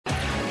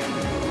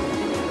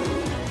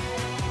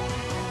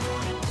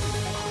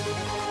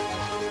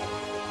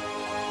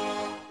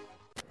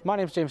My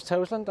name's Jason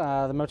Toseland,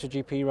 the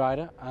MotoGP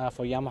rider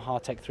for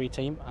Yamaha Tech 3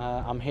 team.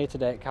 I'm here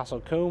today at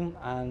Castle Combe,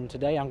 and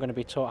today I'm going to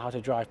be taught how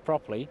to drive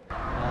properly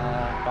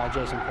by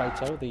Jason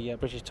Plato, the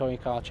British touring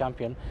car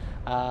champion,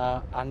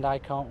 and I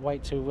can't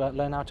wait to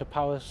learn how to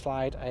power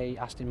slide a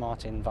Aston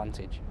Martin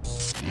Vantage.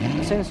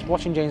 Since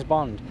watching James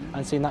Bond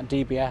and seeing that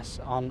DBS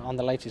on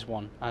the latest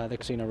one, the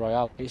Casino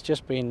Royale, it's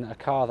just been a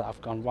car that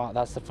I've gone, wow,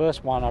 that's the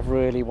first one I've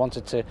really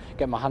wanted to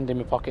get my hand in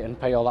my pocket and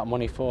pay all that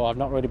money for. I've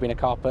not really been a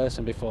car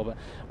person before, but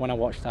when I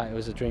watched that, it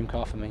was a dream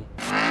car for me.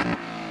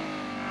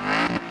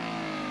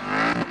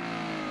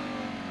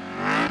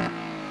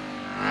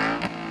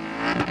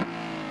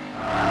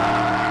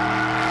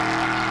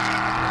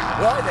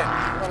 Right then,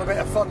 we're on a bit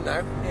of fun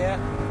now. Yeah.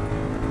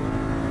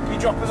 Can you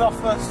drop us off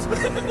first?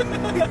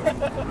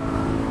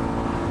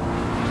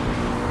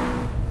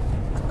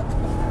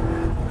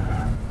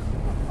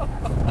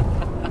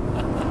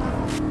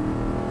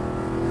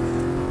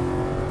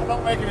 I'm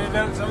not making any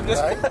notes, I'm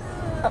just, right.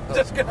 I'm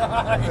just going to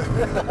hide.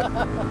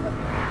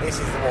 This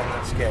is the one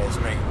that scares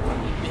me.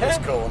 Yeah? This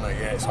corner,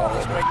 yeah, it's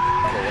horrible. Corner.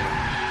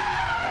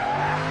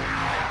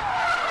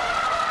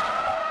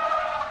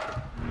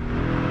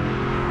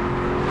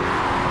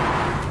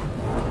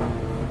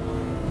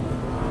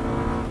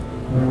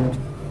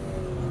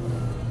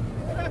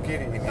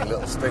 Get it in your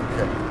little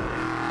stinker.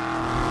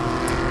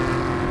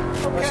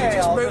 Okay, she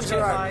just I'll moves just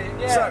around.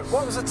 yes. So,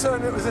 what was the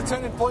turn? Was the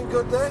turning point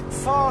good there?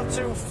 Far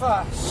too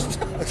fast.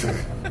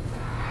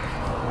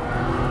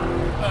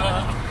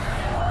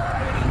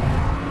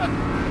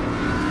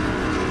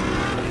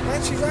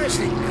 And she's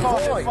actually Far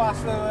too quite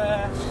fast,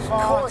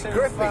 far quite too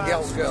grippy, fast. the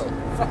old girl.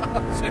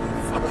 Far too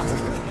fast.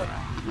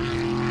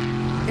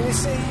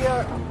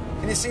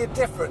 Can you see a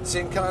difference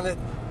in kind of?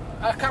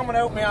 I can't even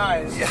open my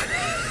eyes.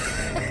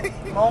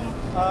 Mum,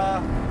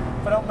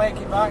 if I don't make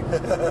it back,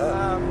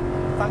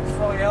 thanks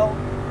for all your help.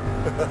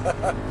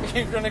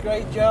 You've done a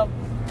great job.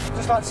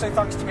 Just like to say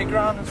thanks to my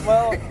gran as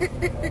well,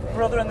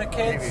 brother and the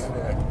kids.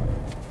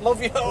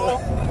 Love you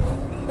all.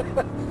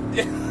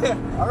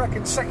 I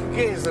reckon second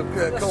gear is the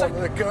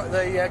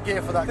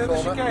gear for that corner.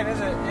 The chicane, is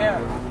it?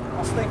 Yeah. I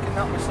was thinking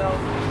that myself.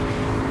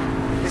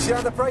 You see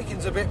how the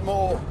braking's a bit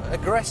more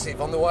aggressive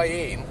on the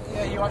way in?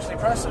 Yeah, you actually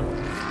press them.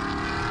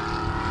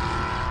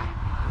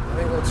 I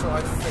think we'll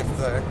try fifth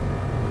there.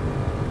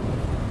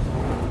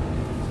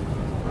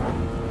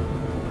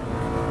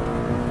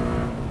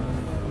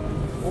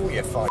 Oh,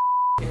 you fight.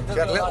 She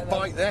had a little like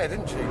bite there,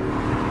 didn't she?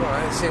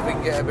 Right, let's see if we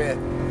can get a bit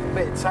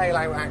of tail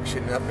out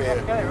action up here.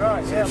 Okay,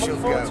 right, yeah, look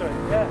forward to it,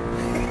 yeah.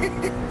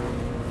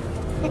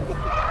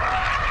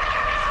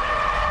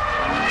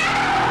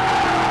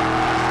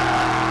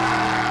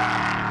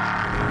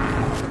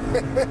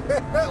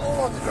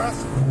 All on the grass.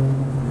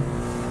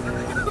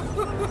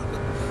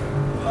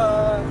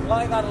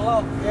 Like that a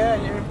lot, yeah,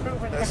 you're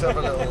improving. Let's have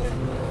a little.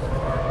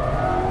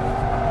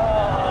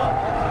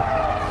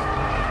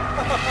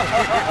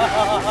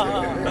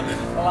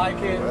 I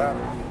like it. Yeah.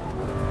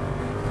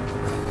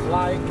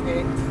 Like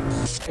it.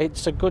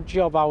 It's a good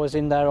job I was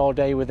in there all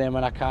day with him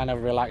and I kind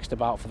of relaxed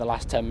about for the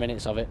last 10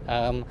 minutes of it,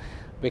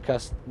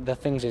 because the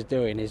things he's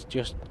doing is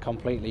just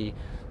completely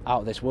out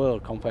of this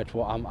world compared to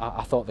what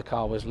I thought the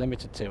car was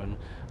limited to, and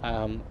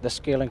the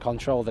skill and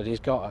control that he's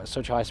got at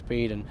such high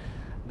speed and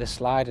the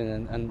sliding,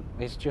 and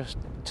it's just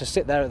to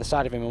sit there at the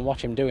side of him and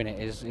watch him doing it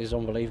is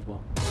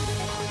unbelievable.